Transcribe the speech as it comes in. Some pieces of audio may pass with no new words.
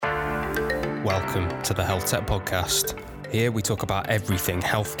Welcome to the Health Tech Podcast. Here we talk about everything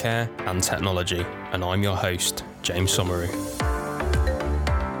healthcare and technology, and I'm your host, James Somaru.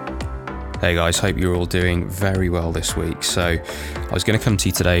 Hey guys, hope you're all doing very well this week. So I was going to come to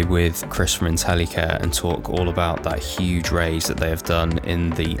you today with Chris from IntelliCare and talk all about that huge raise that they have done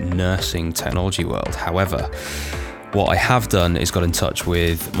in the nursing technology world. However, what I have done is got in touch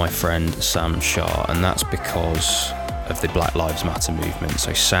with my friend Sam Shah, and that's because of the Black Lives Matter movement.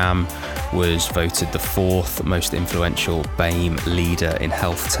 So Sam was voted the fourth most influential BAME leader in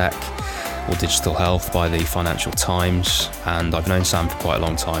health tech or digital health by the Financial Times, and I've known Sam for quite a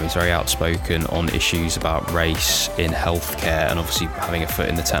long time. He's very outspoken on issues about race in healthcare and obviously having a foot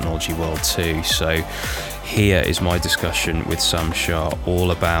in the technology world too. So here is my discussion with Sam Shah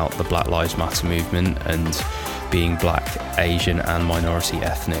all about the Black Lives Matter movement and being Black, Asian and minority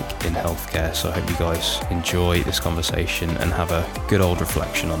ethnic in healthcare. So I hope you guys enjoy this conversation and have a good old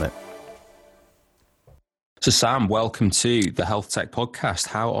reflection on it. So Sam, welcome to the Health Tech Podcast.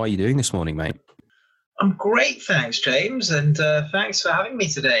 How are you doing this morning, mate? I'm great, thanks, James, and thanks for having me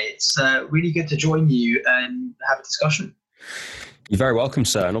today. It's really good to join you and have a discussion. You're very welcome,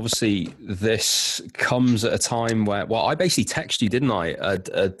 sir. And obviously this comes at a time where, well, I basically texted you, didn't I,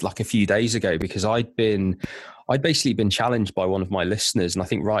 like a few days ago, because I'd basically been challenged by one of my listeners, and I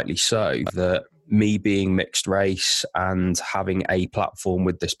think rightly so, that me being mixed race and having a platform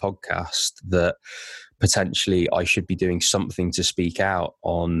with this podcast, that potentially I should be doing something to speak out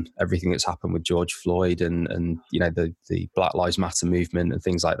on everything that's happened with George Floyd and you know, the Black Lives Matter movement and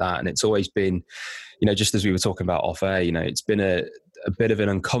things like that. And it's always been, you know, just as we were talking about off air, you know, it's been a bit of an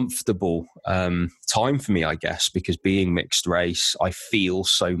uncomfortable time for me, I guess, because being mixed race, I feel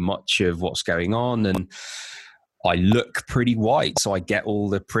so much of what's going on, and I look pretty white, so I get all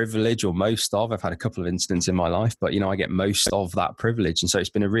the privilege, or most of. I've had a couple of incidents in my life, but you know, I get most of that privilege, and so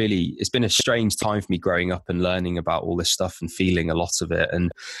it's been a strange time for me growing up and learning about all this stuff and feeling a lot of it.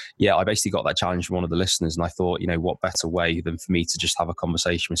 And yeah, I basically got that challenge from one of the listeners, and I thought, you know, what better way than for me to just have a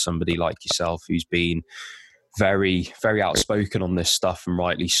conversation with somebody like yourself, who's been very, very outspoken on this stuff, and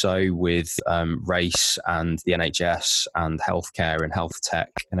rightly so, with race and the NHS and healthcare and health tech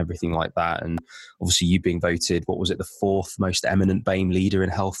and everything like that. And obviously you being voted, what was it, the fourth most eminent BAME leader in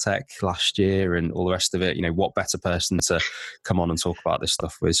health tech last year and all the rest of it. You know, what better person to come on and talk about this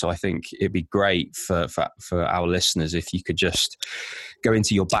stuff with? So I think it'd be great for our listeners if you could just go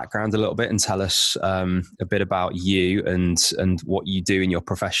into your background a little bit and tell us a bit about you and what you do in your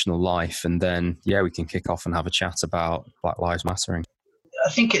professional life. And then, yeah, we can kick off and have a chat about Black Lives Mattering. I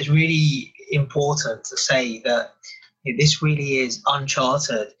think it's really important to say that this really is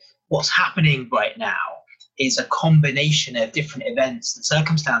uncharted. What's happening right now is a combination of different events and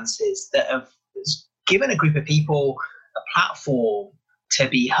circumstances that have given a group of people a platform to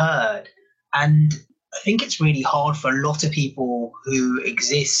be heard. And I think it's really hard for a lot of people who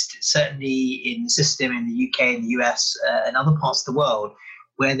exist, certainly in the system in the UK and the US and other parts of the world,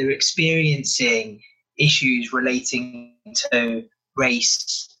 where they're experiencing issues relating to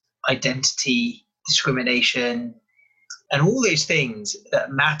race, identity, discrimination, and all those things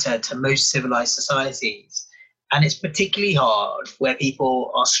that matter to most civilized societies. And it's particularly hard where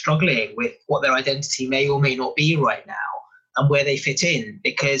people are struggling with what their identity may or may not be right now and where they fit in,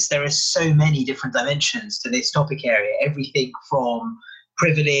 because there are so many different dimensions to this topic area, everything from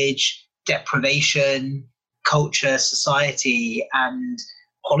privilege, deprivation, culture, society, and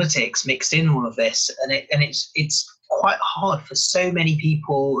politics mixed in all of this. And it's quite hard for so many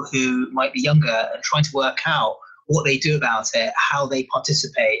people who might be younger and trying to work out what they do about it, how they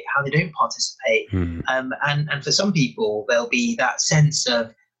participate, how they don't participate. And for some people, there'll be that sense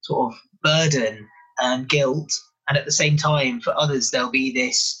of sort of burden and guilt. And at the same time, for others, there'll be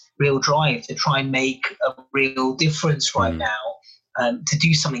this real drive to try and make a real difference right now, to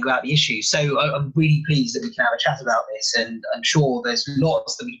do something about the issue. So I'm really pleased that we can have a chat about this. And I'm sure there's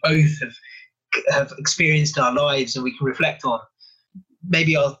lots that we both have experienced in our lives and we can reflect on.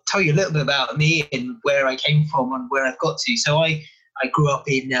 Maybe I'll tell you a little bit about me and where I came from and where I've got to. So I grew up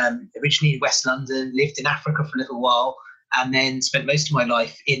originally in West London, lived in Africa for a little while, and then spent most of my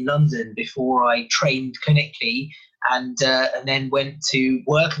life in London before I trained clinically, and then went to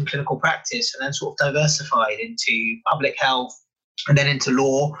work in clinical practice, and then sort of diversified into public health and then into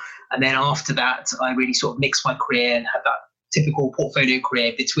law. And then after that, I really sort of mixed my career and had that typical portfolio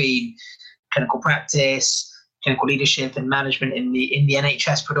career between clinical practice, clinical leadership and management in the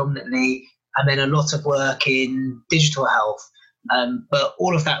NHS predominantly, and then a lot of work in digital health. But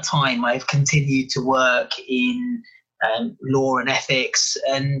all of that time, I've continued to work in law and ethics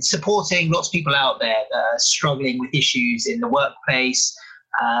and supporting lots of people out there that are struggling with issues in the workplace,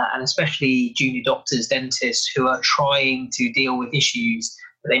 and especially junior doctors, dentists who are trying to deal with issues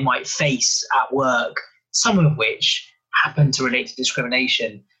that they might face at work, some of which happen to relate to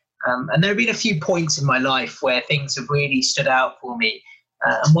discrimination. And there have been a few points in my life where things have really stood out for me.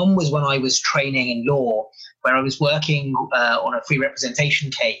 And one was when I was training in law, where I was working on a free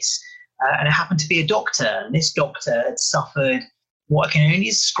representation case. And it happened to be a doctor. And this doctor had suffered what I can only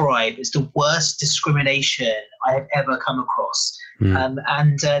describe as the worst discrimination I have ever come across.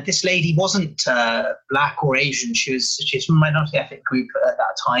 This lady wasn't black or Asian. She was from a minority ethnic group at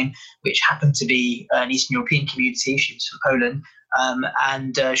that time, which happened to be an Eastern European community. She was from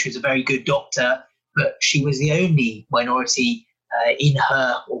Poland. She was a very good doctor, but she was the only minority in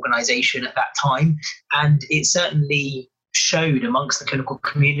her organization at that time. And it certainly showed amongst the clinical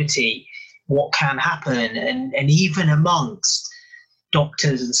community what can happen. And even amongst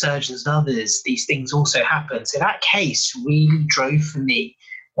doctors and surgeons and others, these things also happen. So that case really drove for me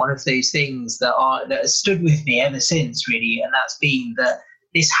one of those things that has stood with me ever since, really. And that's been that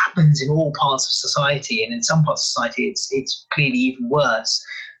this happens in all parts of society, and in some parts of society it's clearly even worse.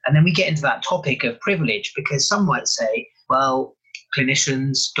 And then we get into that topic of privilege, because some might say, well,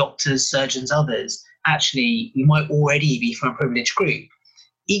 clinicians, doctors, surgeons, others, actually, we might already be from a privileged group.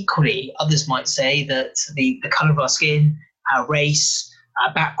 Equally, others might say that the colour of our skin, our race,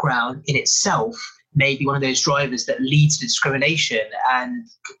 our background in itself may be one of those drivers that leads to discrimination and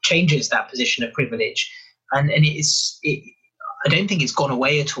changes that position of privilege. And I don't think it's gone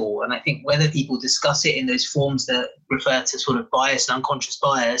away at all. And I think whether people discuss it in those forms that refer to sort of bias and unconscious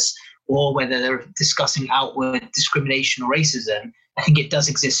bias, or whether they're discussing outward discrimination or racism, I think it does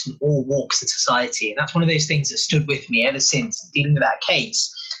exist in all walks of society. And that's one of those things that stood with me ever since. Dealing with that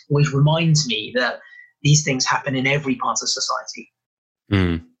case always reminds me that these things happen in every part of society.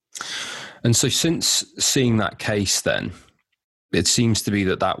 And so since seeing that case then, it seems to be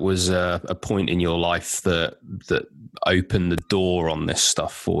that was a point in your life that opened the door on this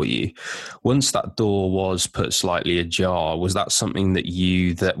stuff for you. Once that door was put slightly ajar, was that something that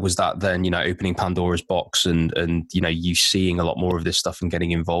opening Pandora's box and you seeing a lot more of this stuff and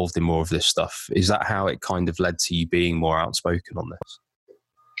getting involved in more of this stuff? Is that how it kind of led to you being more outspoken on this?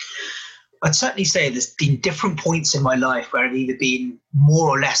 I'd certainly say there's been different points in my life where I've either been more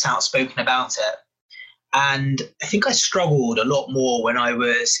or less outspoken about it. And I think I struggled a lot more when I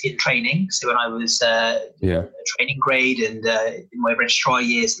was in training. So when I was a training grade and in my registrar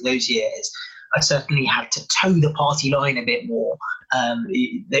years, in those years, I certainly had to toe the party line a bit more.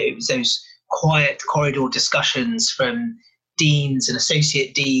 It was those quiet corridor discussions from deans and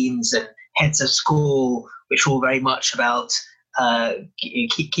associate deans and heads of school, which were all very much about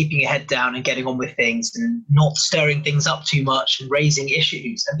keeping your head down and getting on with things and not stirring things up too much and raising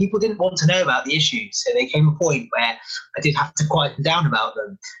issues. And people didn't want to know about the issues. So there came a point where I did have to quieten down about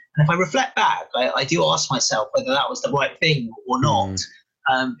them. And if I reflect back, I do ask myself whether that was the right thing or not.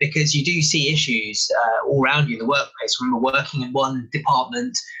 Because you do see issues all around you in the workplace. I remember working in one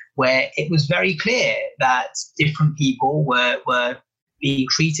department where it was very clear that different people were being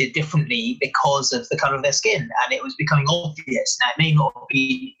treated differently because of the colour of their skin, and it was becoming obvious. Now, it may not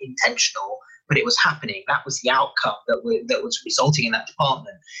be intentional, but it was happening. That was the outcome that was resulting in that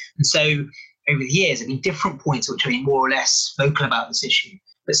department. And so over the years, there have been different points at which I've been more or less vocal about this issue.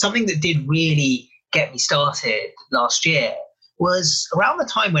 But something that did really get me started last year was around the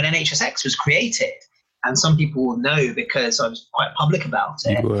time when NHSX was created. And some people will know because I was quite public about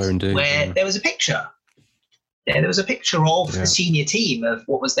it. You were indeed, where there was a picture. Yeah, there was a picture of the senior team of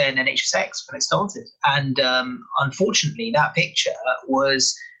what was then NHSX when it started. And unfortunately, that picture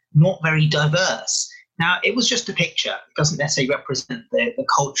was not very diverse. Now, it was just a picture. It doesn't necessarily represent the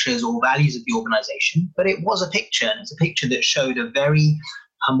cultures or values of the organization, but it was a picture. And it's a picture that showed a very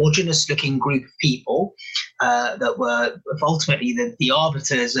homogenous looking group of people that were ultimately the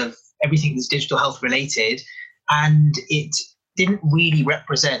arbiters of everything that's digital health related. And it didn't really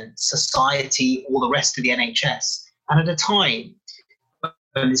represent society or the rest of the NHS. And at a time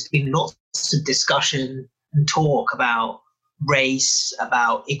when there's been lots of discussion and talk about race,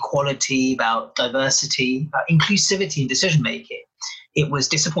 about equality, about diversity, about inclusivity in decision-making, it was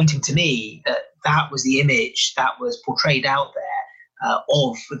disappointing to me that was the image that was portrayed out there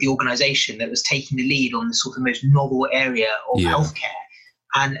of the organisation that was taking the lead on the sort of most novel area of healthcare,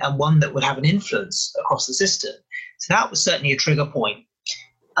 and one that would have an influence across the system. So that was certainly a trigger point.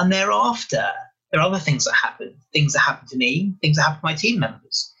 And thereafter, there are other things that happened to me, things that happened to my team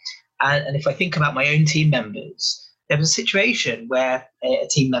members. And if I think about my own team members, there was a situation where a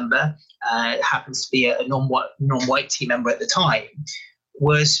team member happens to be a non-white team member at the time,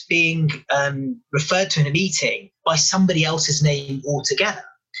 was being referred to in a meeting by somebody else's name altogether.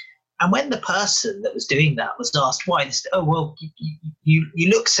 And when the person that was doing that was asked why, they said, "Oh, well, you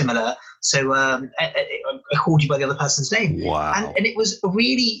look similar, so I called you by the other person's name." Wow. And it was a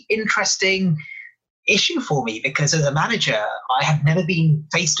really interesting issue for me, because as a manager, I had never been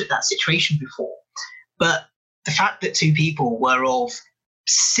faced with that situation before. But the fact that two people were of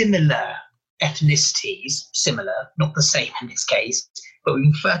similar ethnicities, similar, not the same in this case, but were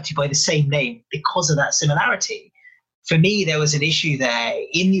referred to by the same name because of that similarity. For me, there was an issue there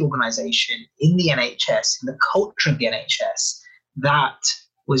in the organisation, in the NHS, in the culture of the NHS, that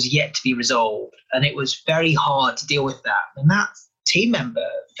was yet to be resolved. And it was very hard to deal with that. And that team member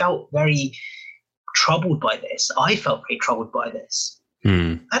felt very troubled by this. I felt very troubled by this.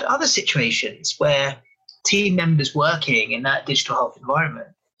 I had other situations where team members working in that digital health environment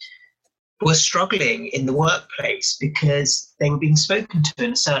were struggling in the workplace because they were being spoken to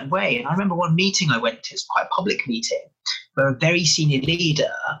in a certain way. And I remember one meeting I went to, it was quite a public meeting, where a very senior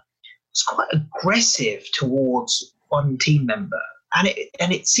leader was quite aggressive towards one team member. And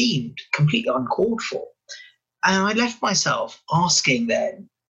it seemed completely uncalled for. And I left myself asking then,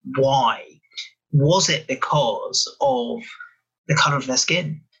 why? Was it because of the colour of their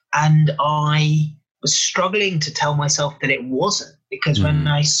skin? And I was struggling to tell myself that it wasn't, because when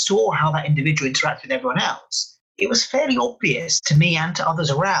I saw how that individual interacted with everyone else, it was fairly obvious to me and to others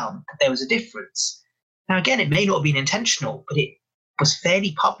around that there was a difference. Now, again, it may not have been intentional, but it was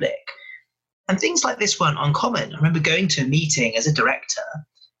fairly public. And things like this weren't uncommon. I remember going to a meeting as a director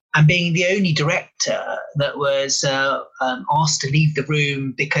and being the only director that was asked to leave the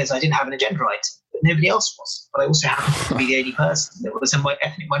room because I didn't have an agenda item, but nobody else was. But I also happened to be the only person that was a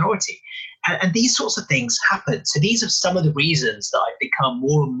ethnic minority. And these sorts of things happen. So these are some of the reasons that I've become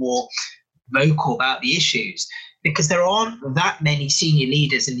more and more vocal about the issues, because there aren't that many senior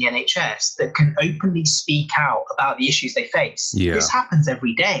leaders in the NHS that can openly speak out about the issues they face. Yeah. This happens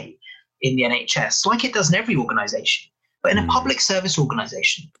every day in the NHS, like it does in every organisation. But in a public service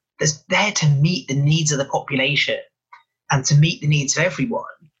organisation that's there to meet the needs of the population and to meet the needs of everyone,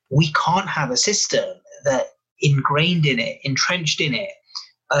 we can't have a system that ingrained in it, entrenched in it,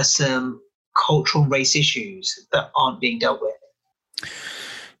 are some cultural and race issues that aren't being dealt with.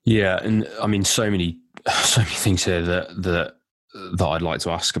 Yeah, and I mean, so many things here that I'd like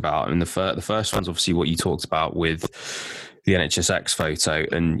to ask about. I mean, the first one's obviously what you talked about with the NHSX photo,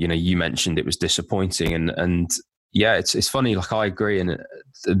 and you mentioned it was disappointing, and yeah, it's funny. Like, I agree, and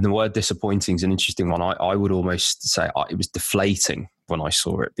the word disappointing is an interesting one. I would almost say it was deflating when I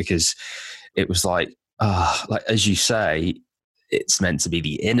saw it, because it was like as you say, it's meant to be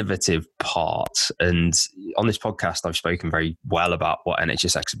the innovative part. And on this podcast, I've spoken very well about what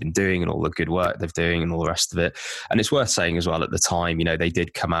NHSX have been doing and all the good work they're doing and all the rest of it. And it's worth saying as well, at the time, they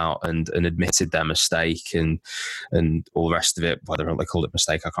did come out and admitted their mistake and all the rest of it. Whether or not they called it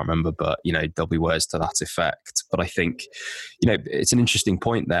mistake, I can't remember, but there'll be words to that effect. But I think, it's an interesting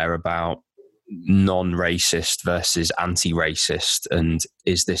point there about non-racist versus anti-racist, and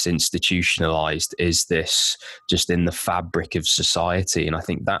is this institutionalized? Is this just in the fabric of society? And I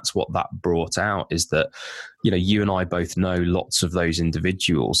think that's what that brought out, is that you and I both know lots of those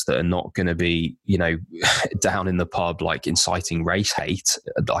individuals that are not going to be down in the pub like inciting race hate,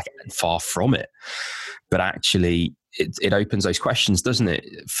 like far from it, but actually it opens those questions, doesn't it,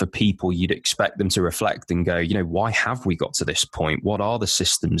 for people? You'd expect them to reflect and go, why have we got to this point? What are the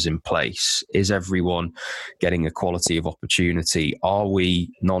systems in place? Is everyone getting equality of opportunity? Are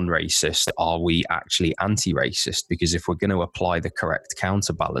we non-racist? Are we actually anti-racist? Because if we're going to apply the correct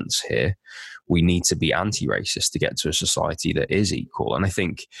counterbalance here, we need to be anti-racist to get to a society that is equal. And I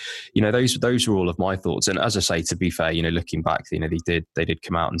think, those are all of my thoughts. And as I say, to be fair, looking back, they did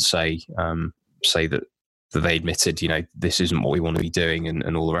come out and say that they admitted, this isn't what we want to be doing,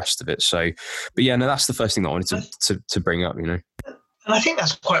 and all the rest of it. So, but yeah, no, that's the first thing that I wanted to bring up, And I think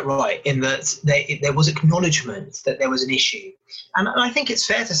that's quite right, in that there was acknowledgement that there was an issue. And I think it's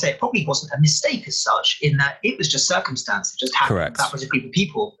fair to say it probably wasn't a mistake as such, in that it was just circumstance. It just happened. Correct. That was a group of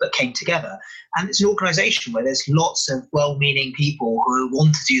people that came together. And it's an organisation where there's lots of well-meaning people who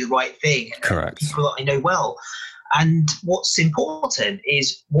want to do the right thing. Correct. People that I know well. And what's important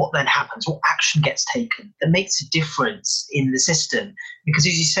is what then happens, what action gets taken that makes a difference in the system. Because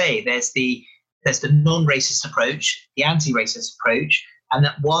as you say, there's the non-racist approach, the anti-racist approach, and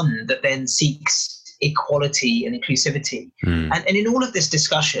that one that then seeks equality and inclusivity. And in all of this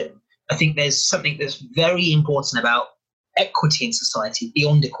discussion, I think there's something that's very important about equity in society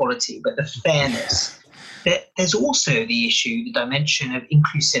beyond equality, but the fairness. There's also the issue, the dimension of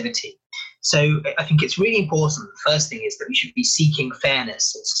inclusivity. So I think it's really important. The first thing is that we should be seeking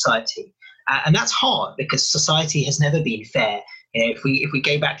fairness in society. And that's hard because society has never been fair. If we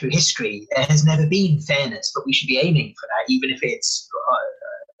go back through history, there has never been fairness, but we should be aiming for that, even if it's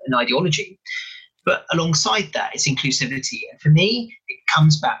an ideology. But alongside that, it's inclusivity. And for me, it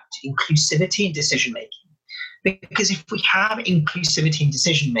comes back to inclusivity in decision making. Because if we have inclusivity in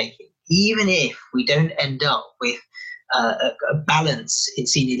decision making, even if we don't end up with a balance in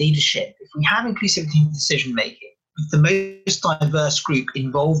senior leadership, if we have inclusivity in decision making, with the most diverse group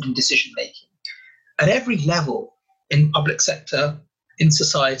involved in decision making, at every level in public sector, in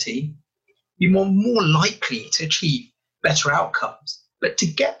society, you're more likely to achieve better outcomes. But to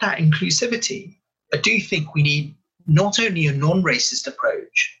get that inclusivity, I do think we need not only a non-racist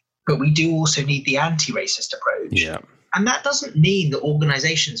approach, but we do also need the anti-racist approach. Yeah. And that doesn't mean that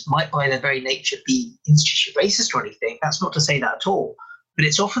organizations might by their very nature be institutionally racist or anything. That's not to say that at all. But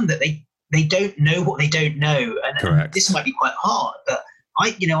it's often that they don't know what they don't know. And this might be quite hard, but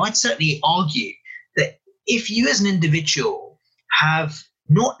I'd certainly argue that if you as an individual have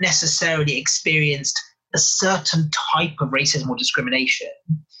not necessarily experienced a certain type of racism or discrimination,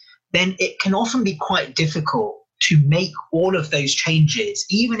 then it can often be quite difficult to make all of those changes.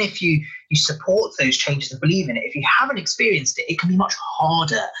 Even if you support those changes and believe in it, if you haven't experienced it, it can be much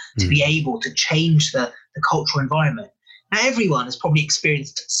harder to be able to change the cultural environment. Now, everyone has probably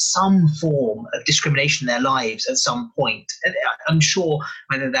experienced some form of discrimination in their lives at some point. I'm sure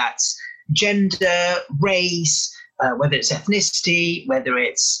whether that's gender, race, whether it's ethnicity, whether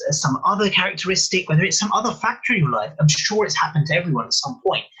it's some other characteristic, whether it's some other factor in your life, I'm sure it's happened to everyone at some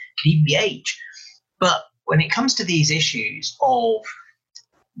point. It can even be age. But when it comes to these issues of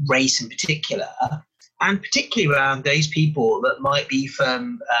race in particular, and particularly around those people that might be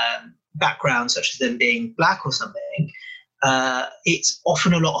from backgrounds such as them being black or something, it's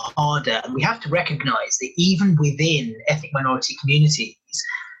often a lot harder. And we have to recognize that even within ethnic minority communities,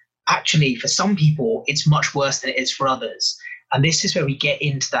 actually for some people, it's much worse than it is for others. And this is where we get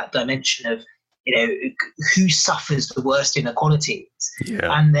into that dimension of, who suffers the worst inequalities.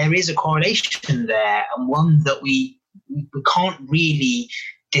 Yeah. And there is a correlation there, and one that we can't really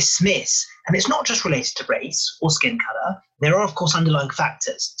dismiss. And it's not just related to race or skin color. There are, of course, underlying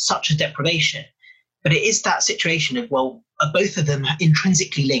factors such as deprivation. But it is that situation of, well, are both of them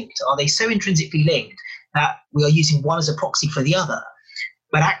intrinsically linked? Are they so intrinsically linked that we are using one as a proxy for the other?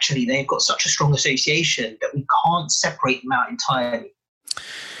 But actually, they've got such a strong association that we can't separate them out entirely.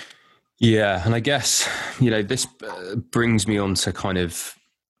 Yeah, and I guess, this brings me on to kind of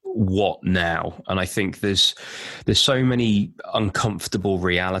what now? And I think there's so many uncomfortable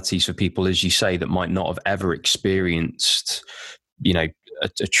realities for people, as you say, that might not have ever experienced,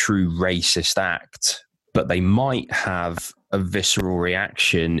 a true racist act, but they might have a visceral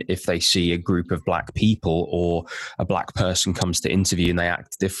reaction if they see a group of black people or a black person comes to interview and they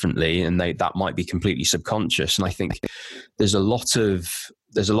act differently, and that might be completely subconscious. And I think there's a lot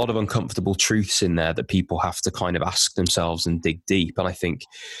of uncomfortable truths in there that people have to kind of ask themselves and dig deep. And I think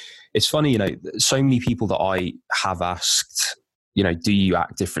it's funny, so many people that I have asked, do you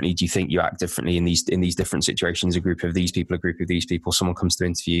act differently? Do you think you act differently in these different situations? A group of these people, someone comes to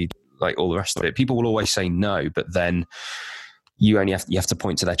interview, like all the rest of it. People will always say no, but then you have to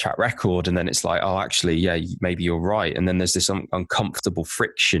point to their track record, and then it's like, oh, actually, yeah, maybe you're right. And then there's this uncomfortable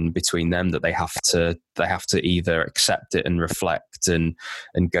friction between them that they have to either accept it and reflect and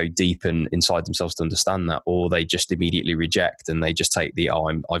go deep and inside themselves to understand that, or they just immediately reject and they just take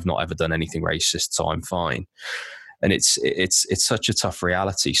I've not ever done anything racist, so I'm fine. And it's such a tough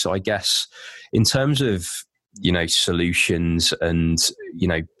reality. So I guess in terms of, solutions and,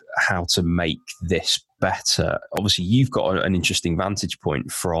 how to make this better, obviously you've got an interesting vantage point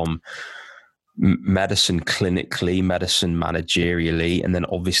from medicine clinically, medicine managerially, and then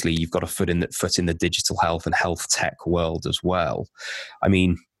obviously you've got a foot in the digital health and health tech world as well. I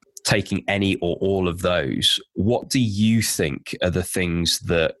mean, taking any or all of those, what do you think are the things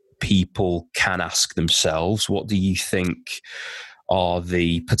that people can ask themselves? What do you think are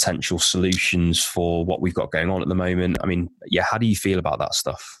the potential solutions for what we've got going on at the moment? I mean, yeah, how do you feel about that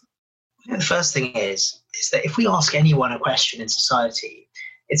stuff? The first thing is that if we ask anyone a question in society,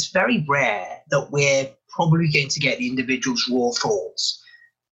 it's very rare that we're probably going to get the individual's raw thoughts.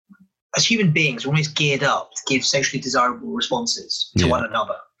 As human beings, we're almost geared up to give socially desirable responses to one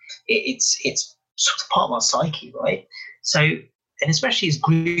another. It's sort of part of our psyche, right? So, and especially as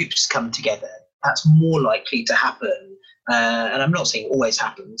groups come together, that's more likely to happen. And I'm not saying it always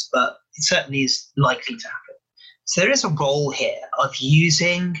happens, but it certainly is likely to happen. So there is a role here of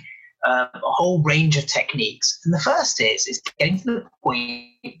using a whole range of techniques. And the first is getting to the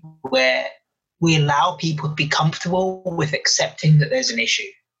point where we allow people to be comfortable with accepting that there's an issue,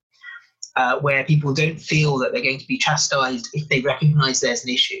 where people don't feel that they're going to be chastised if they recognize there's an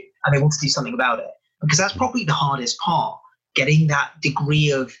issue and they want to do something about it. Because that's probably the hardest part, getting that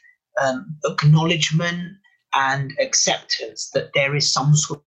degree of acknowledgement and acceptance that there is some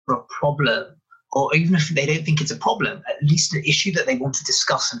sort of problem, or even if they don't think it's a problem, at least an issue that they want to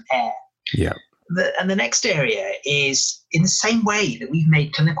discuss and air. Yeah. And the next area is, in the same way that we've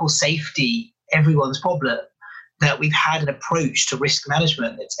made clinical safety everyone's problem, that we've had an approach to risk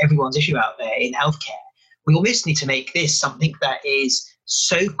management that's everyone's issue out there in healthcare, we almost need to make this something that is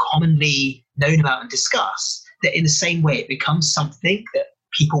so commonly known about and discussed that in the same way it becomes something that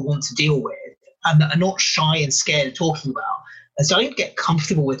people want to deal with and that are not shy and scared of talking about. And so I need to get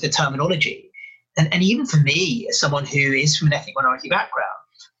comfortable with the terminology. And even for me, as someone who is from an ethnic minority background,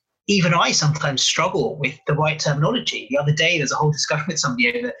 even I sometimes struggle with the right terminology. The other day, there's a whole discussion with somebody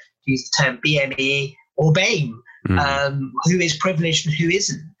over to use the term BME or BAME, who is privileged and who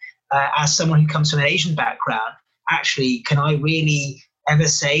isn't. As someone who comes from an Asian background, actually, can I really ever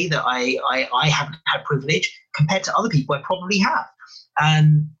say that I haven't had privilege compared to other people I probably have?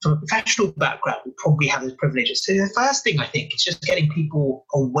 And from a professional background, we probably have those privileges. So the first thing I think is just getting people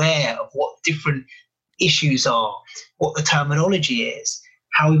aware of what different issues are, what the terminology is,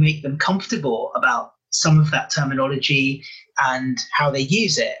 how we make them comfortable about some of that terminology and how they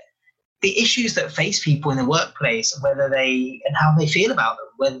use it. The issues that face people in the workplace, and how they feel about them,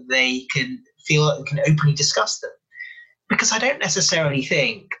 whether they can feel that they can openly discuss them. Because I don't necessarily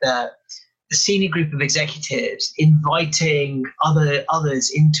think that a senior group of executives inviting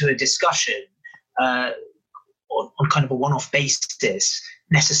others into a discussion on kind of a one-off basis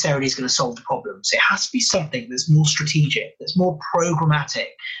necessarily is going to solve the problem. So it has to be something that's more strategic, that's more programmatic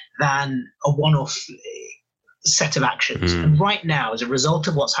than a one-off set of actions. And right now, as a result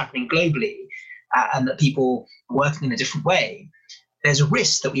of what's happening globally and that people are working in a different way, there's a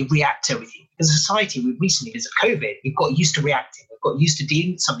risk that we react to everything. As a society, we've recently, because of COVID, we've got used to reacting. We've got used to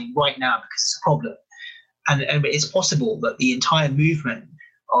dealing with something right now because it's a problem. And it's possible that the entire movement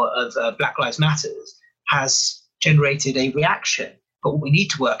of Black Lives Matters has generated a reaction. But what we need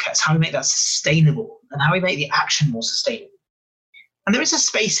to work at is how we make that sustainable and how we make the action more sustainable. And there is a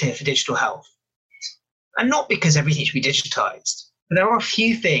space here for digital health. And not because everything should be digitized, but there are a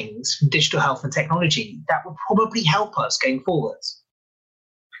few things from digital health and technology that will probably help us going forwards.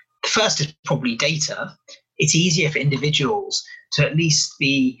 The first is probably data. It's easier for individuals to at least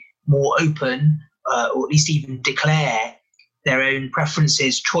be more open or at least even declare their own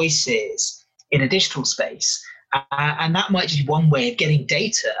preferences, choices in a digital space. And that might just be one way of getting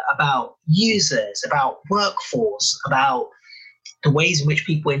data about users, about workforce, about the ways in which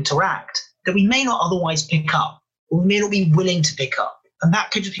people interact that we may not otherwise pick up, or we may not be willing to pick up. And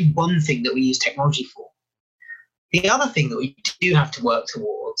that could just be one thing that we use technology for. The other thing that we do have to work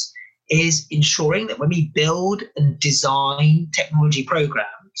towards is ensuring that when we build and design technology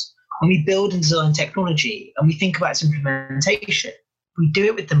programs, when we build and design technology and we think about its implementation, we do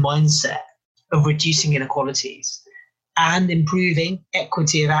it with the mindset of reducing inequalities and improving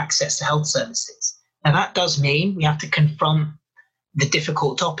equity of access to health services. Now, that does mean we have to confront the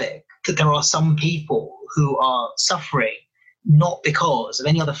difficult topic that there are some people who are suffering not because of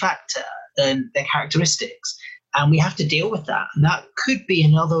any other factor than their characteristics. And we have to deal with that. And there could be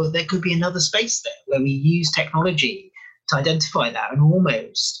another space there where we use technology to identify that and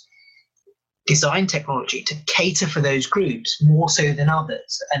almost design technology to cater for those groups more so than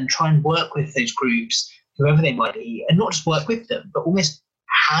others and try and work with those groups, whoever they might be, and not just work with them, but almost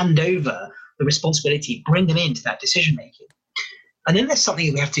hand over the responsibility, bring them into that decision making. And then there's something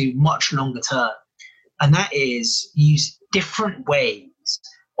that we have to do much longer term, and that is use different ways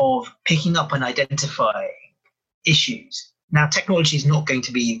of picking up and identifying issues. Now, technology is not going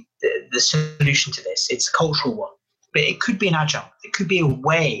to be the solution to this. It's a cultural one, but it could be an adjunct. It could be a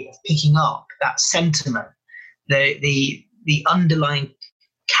way of picking up that sentiment, the underlying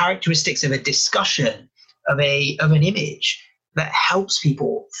characteristics of a discussion, of an image that helps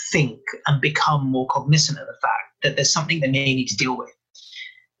people think and become more cognizant of the fact that there's something they may need to deal with.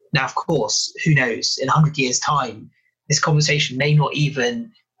 Now, of course, who knows, in 100 years' time, this conversation may not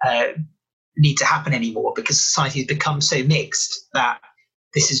even need to happen anymore because society has become so mixed that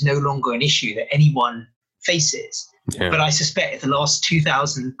this is no longer an issue that anyone faces. Yeah. But I suspect if the last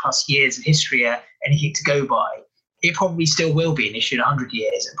 2,000 plus years of history are anything to go by, it probably still will be an issue in 100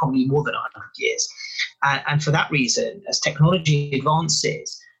 years and probably more than 100 years. And for that reason, as technology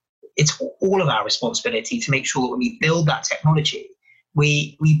advances, it's all of our responsibility to make sure that when we build that technology,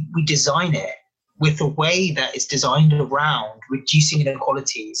 we design it with a way that is designed around reducing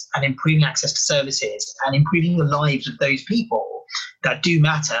inequalities and improving access to services and improving the lives of those people that do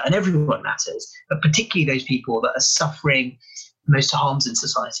matter, and everyone matters, but particularly those people that are suffering most harms in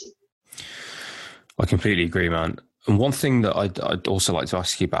society. I completely agree, man. And one thing that I'd also like to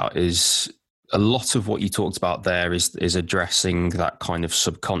ask you about is a lot of what you talked about there is addressing that kind of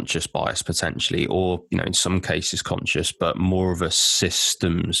subconscious bias potentially, or, in some cases conscious, but more of a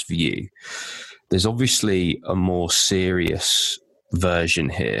systems view. There's obviously a more serious version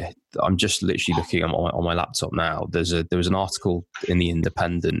here. I'm just literally looking on my laptop now. There was an article in the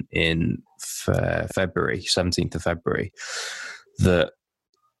Independent in February, 17th of February, that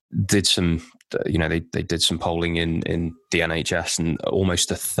did some, they did some polling in the NHS, and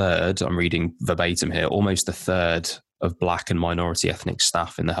almost a third, I'm reading verbatim here, almost a third of Black and minority ethnic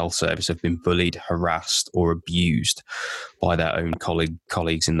staff in the health service have been bullied, harassed, or abused by their own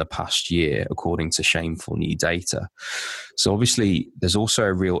colleagues in the past year, according to shameful new data. So obviously there's also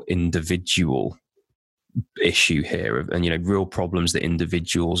a real individual issue here, and real problems that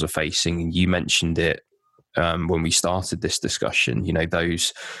individuals are facing. You mentioned it when we started this discussion,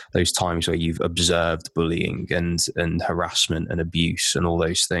 those times where you've observed bullying and harassment and abuse and all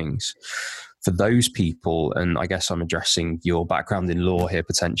those things. For those people, and I guess I'm addressing your background in law here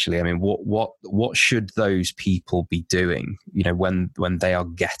potentially, I mean, what should those people be doing, when they are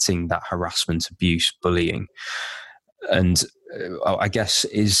getting that harassment, abuse, bullying? And I guess,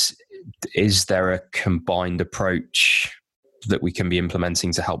 is there a combined approach that we can be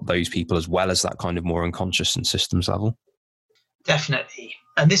implementing to help those people, as well as that kind of more unconscious and systems level? Definitely.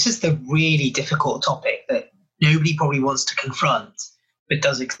 And this is the really difficult topic that nobody probably wants to confront, but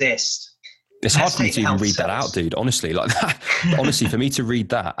does exist. It's hard for me to even read that out, dude. Honestly, like that. Honestly, for me to read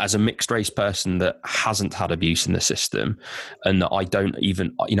that as a mixed race person that hasn't had abuse in the system, and that I don't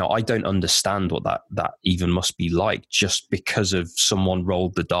even, I don't understand what that even must be like, just because of someone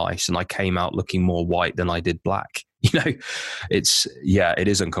rolled the dice and I came out looking more white than I did black. It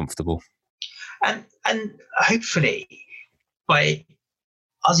is uncomfortable. And hopefully by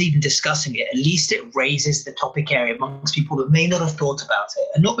us even discussing it, at least it raises the topic area amongst people that may not have thought about it,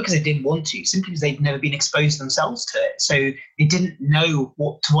 and not because they didn't want to, simply because they've never been exposed themselves to it. So they didn't know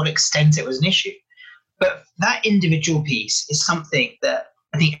to what extent it was an issue. But that individual piece is something that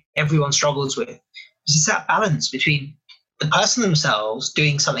I think everyone struggles with. It's that balance between the person themselves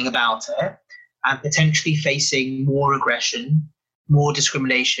doing something about it and potentially facing more aggression, more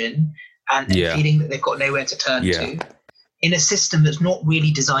discrimination, and feeling that they've got nowhere to turn to, in a system that's not really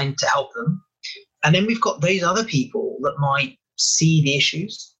designed to help them. And then we've got those other people that might see the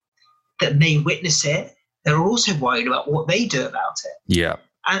issues, that may witness it. They're also worried about what they do about it. Yeah.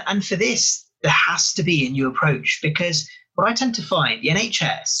 And for this, there has to be a new approach, because what I tend to find, the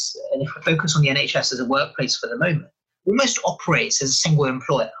NHS, and if I focus on the NHS as a workplace for the moment, almost operates as a single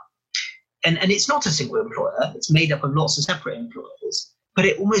employer. And it's not a single employer. It's made up of lots of separate employers, but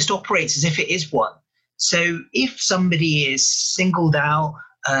it almost operates as if it is one. So if somebody is singled out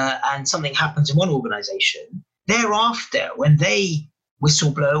and something happens in one organization, thereafter, when they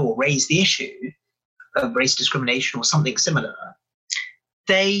whistleblow or raise the issue of race discrimination or something similar,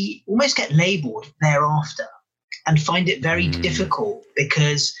 they almost get labeled thereafter and find it very difficult,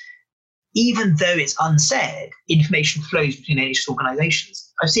 because even though it's unsaid, information flows between NHS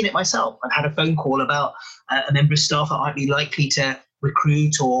organizations. I've seen it myself. I've had a phone call about a member of staff that might be likely to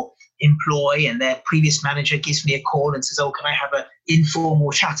recruit or employ, and their previous manager gives me a call and says, "Oh, can I have an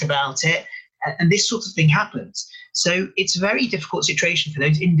informal chat about it?" And this sort of thing happens. So it's a very difficult situation for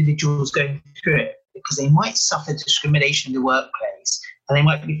those individuals going through it, because they might suffer discrimination in the workplace, and they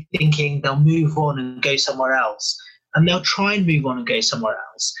might be thinking they'll move on and go somewhere else, and they'll try and move on and go somewhere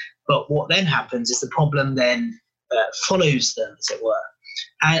else. But what then happens is the problem then follows them, as it were,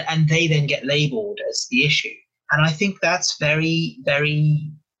 and they then get labeled as the issue. And I think that's very,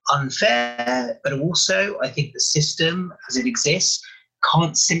 very unfair, but also I think the system as it exists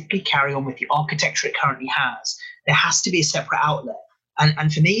can't simply carry on with the architecture it currently has. There has to be a separate outlet.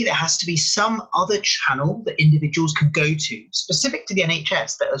 And for me, there has to be some other channel that individuals can go to, specific to the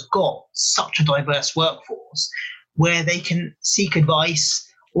NHS, that has got such a diverse workforce, where they can seek advice,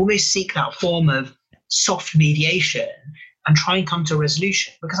 almost seek that form of soft mediation and try and come to a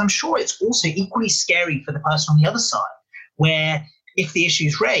resolution. Because I'm sure it's also equally scary for the person on the other side, where if the issue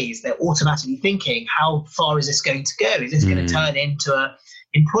is raised, they're automatically thinking, how far is this going to go? Is this going to turn into an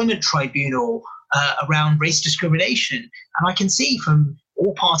employment tribunal around race discrimination? And I can see from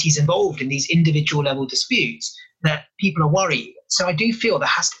all parties involved in these individual level disputes that people are worried. So I do feel there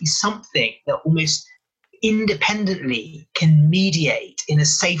has to be something that almost independently can mediate in a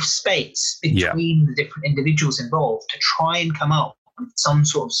safe space between the different individuals involved to try and come up with some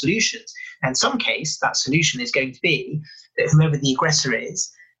sort of solutions. And in some case, that solution is going to be that whoever the aggressor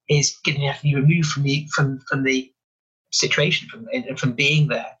is going to have to be removed from the situation, from being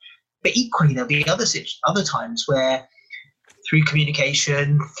there. But equally, there'll be other times where, through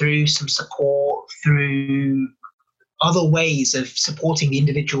communication, through some support, through other ways of supporting the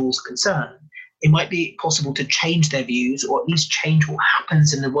individual's concern, it might be possible to change their views, or at least change what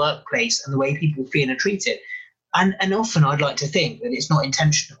happens in the workplace and the way people feel and are treated. And often I'd like to think that it's not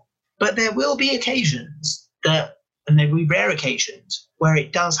intentional. But there will be occasions and there will be rare occasions, where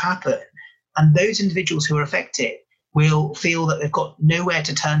it does happen. And those individuals who are affected will feel that they've got nowhere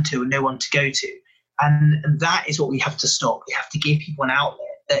to turn to and no one to go to. And that is what we have to stop. We have to give people an outlet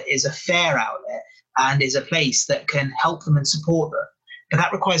that is a fair outlet and is a place that can help them and support them. But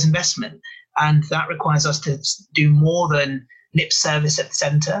that requires investment. And that requires us to do more than lip service at the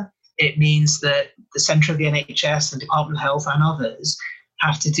centre. It means that the centre of the NHS and Department of Health and others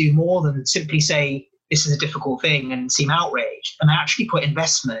have to do more than simply say, this is a difficult thing and seem outraged, and actually put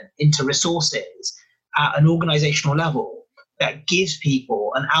investment into resources at an organisational level that gives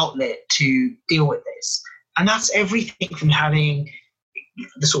people an outlet to deal with this. And that's everything from having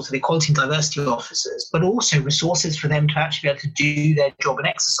the sort of equality and diversity officers, but also resources for them to actually be able to do their job and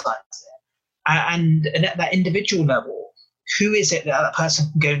exercise it. And at that individual level, who is it that person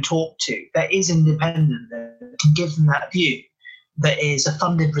can go and talk to that is independent, that can give them that view, that is a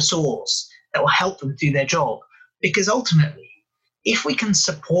funded resource that will help them do their job? Because ultimately, if we can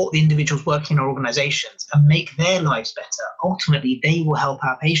support the individuals working in our organisations and make their lives better, ultimately they will help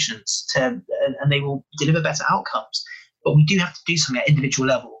our patients and they will deliver better outcomes. But we do have to do something at individual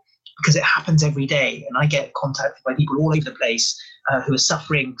level, because it happens every day. And I get contacted by people all over the place who are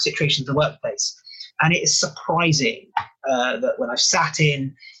suffering situations in the workplace. And it is surprising that when I've sat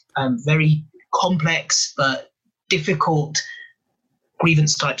in very complex but difficult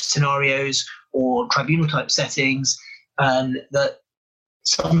grievance type scenarios or tribunal type settings, that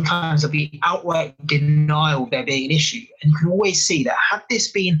sometimes there'll be outright denial of there being an issue. And you can always see that had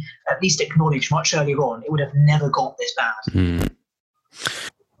this been at least acknowledged much earlier on, it would have never got this bad.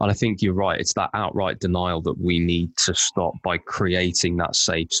 And I think you're right. It's that outright denial that we need to stop by creating that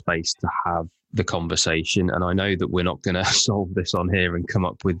safe space to have the conversation. And I know that we're not going to solve this on here and come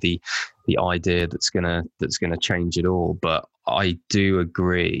up with the idea that's going to change it all. But I do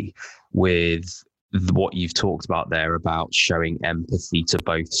agree with what you've talked about there about showing empathy to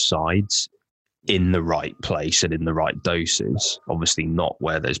both sides in the right place and in the right doses. Obviously not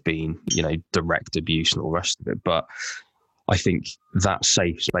where there's been, direct abuse and all the rest of it. But I think that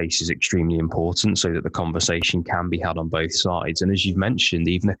safe space is extremely important so that the conversation can be had on both sides. And as you've mentioned,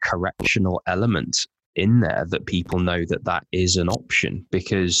 even a correctional element in there, that people know that that is an option,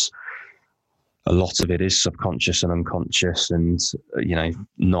 because a lot of it is subconscious and unconscious and,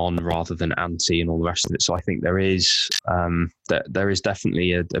 non rather than anti and all the rest of it. So I think there is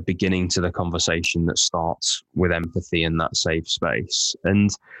definitely a beginning to the conversation that starts with empathy in that safe space.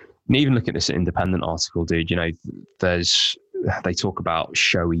 And even look at this independent article, dude, they talk about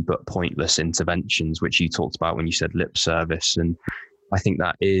showy but pointless interventions, which you talked about when you said lip service. And I think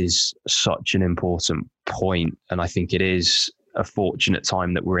that is such an important point. And I think it is a fortunate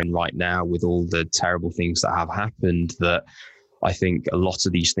time that we're in right now with all the terrible things that have happened, that I think a lot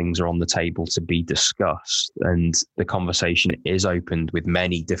of these things are on the table to be discussed, and the conversation is opened with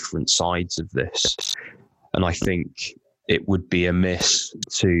many different sides of this. And I think it would be amiss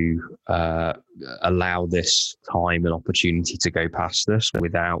to allow this time and opportunity to go past us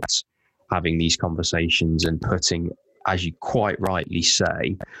without having these conversations and putting, as you quite rightly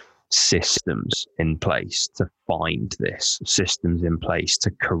say, systems in place to find this, systems in place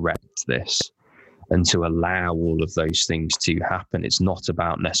to correct this, and to allow all of those things to happen. It's not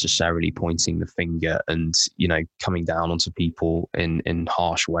about necessarily pointing the finger and, coming down onto people in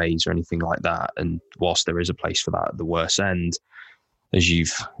harsh ways or anything like that. And whilst there is a place for that at the worst end, as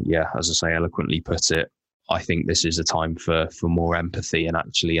you've, as I say, eloquently put it, I think this is a time for more empathy and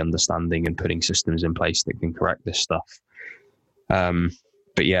actually understanding and putting systems in place that can correct this stuff.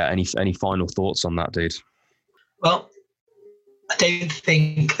 But any final thoughts on that, dude? Well, I don't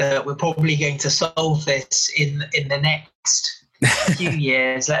think that we're probably going to solve this in the next few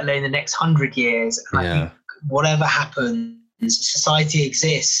years, let alone the next 100 years. And I think whatever happens, society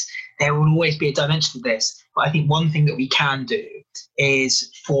exists, there will always be a dimension of this. But I think one thing that we can do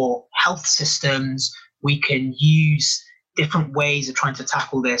is, for health systems, we can use different ways of trying to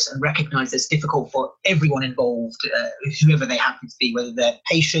tackle this and recognize it's difficult for everyone involved, whoever they happen to be, whether they're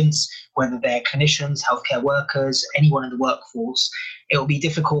patients, whether they're clinicians, healthcare workers, anyone in the workforce. It will be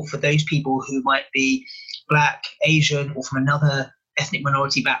difficult for those people who might be Black, Asian, or from another ethnic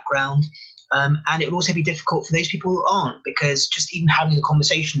minority background. And it will also be difficult for those people who aren't, because just even having the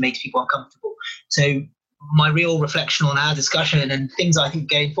conversation makes people uncomfortable. So my real reflection on our discussion and things I think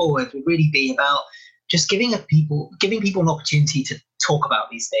going forward would really be about just giving people an opportunity to talk about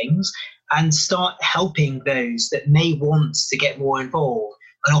these things and start helping those that may want to get more involved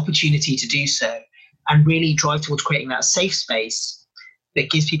an opportunity to do so, and really drive towards creating that safe space that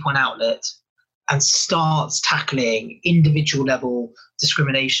gives people an outlet and starts tackling individual level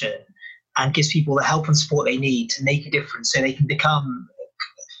discrimination and gives people the help and support they need to make a difference, so they can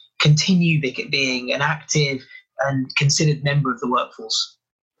continue being an active and considered member of the workforce.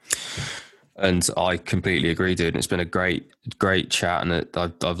 And I completely agree, dude. It's been a great chat, and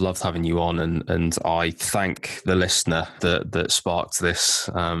I've loved having you on. And I thank the listener that sparked this.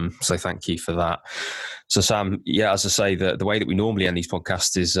 So thank you for that. So Sam, yeah, as I say, the way that we normally end these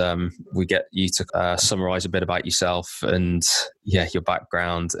podcasts is we get you to summarize a bit about yourself and your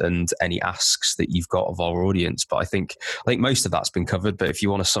background and any asks that you've got of our audience. But I think most of that's been covered. But if you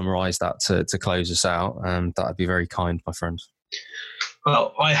want to summarize that to close us out, that'd be very kind, my friend.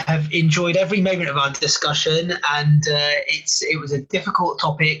 Well, I have enjoyed every moment of our discussion, and it was a difficult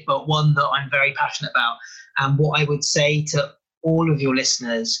topic, but one that I'm very passionate about. And what I would say to all of your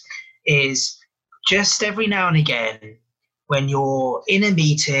listeners is just every now and again, when you're in a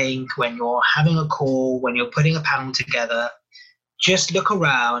meeting, when you're having a call, when you're putting a panel together, just look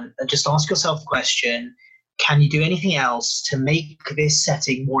around and just ask yourself the question, can you do anything else to make this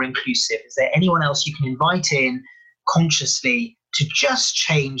setting more inclusive? Is there anyone else you can invite in consciously to just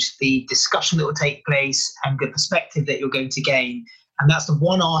change the discussion that will take place and the perspective that you're going to gain? And that's the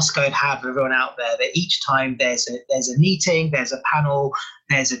one ask I'd have of everyone out there, that each time there's a meeting, there's a panel,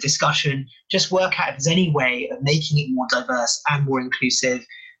 there's a discussion, just work out if there's any way of making it more diverse and more inclusive.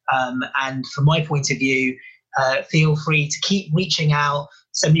 And from my point of view, feel free to keep reaching out,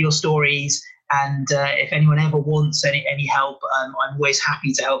 send me your stories. And if anyone ever wants any help, I'm always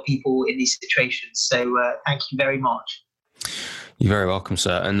happy to help people in these situations. So thank you very much. You're very welcome,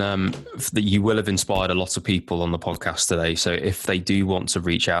 sir. And you will have inspired a lot of people on the podcast today. So if they do want to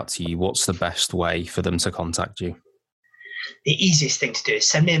reach out to you, what's the best way for them to contact you? The easiest thing to do is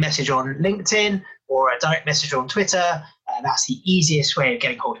send me a message on LinkedIn or a direct message on Twitter. That's the easiest way of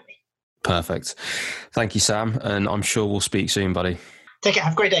getting hold of me. Perfect. Thank you, Sam. And I'm sure we'll speak soon, buddy. Take care.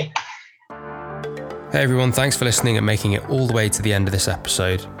 Have a great day. Hey, everyone. Thanks for listening and making it all the way to the end of this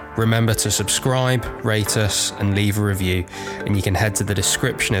episode. Remember to subscribe, rate us, and leave a review. And you can head to the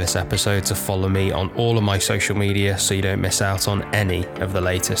description of this episode to follow me on all of my social media so you don't miss out on any of the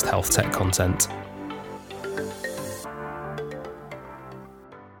latest health tech content.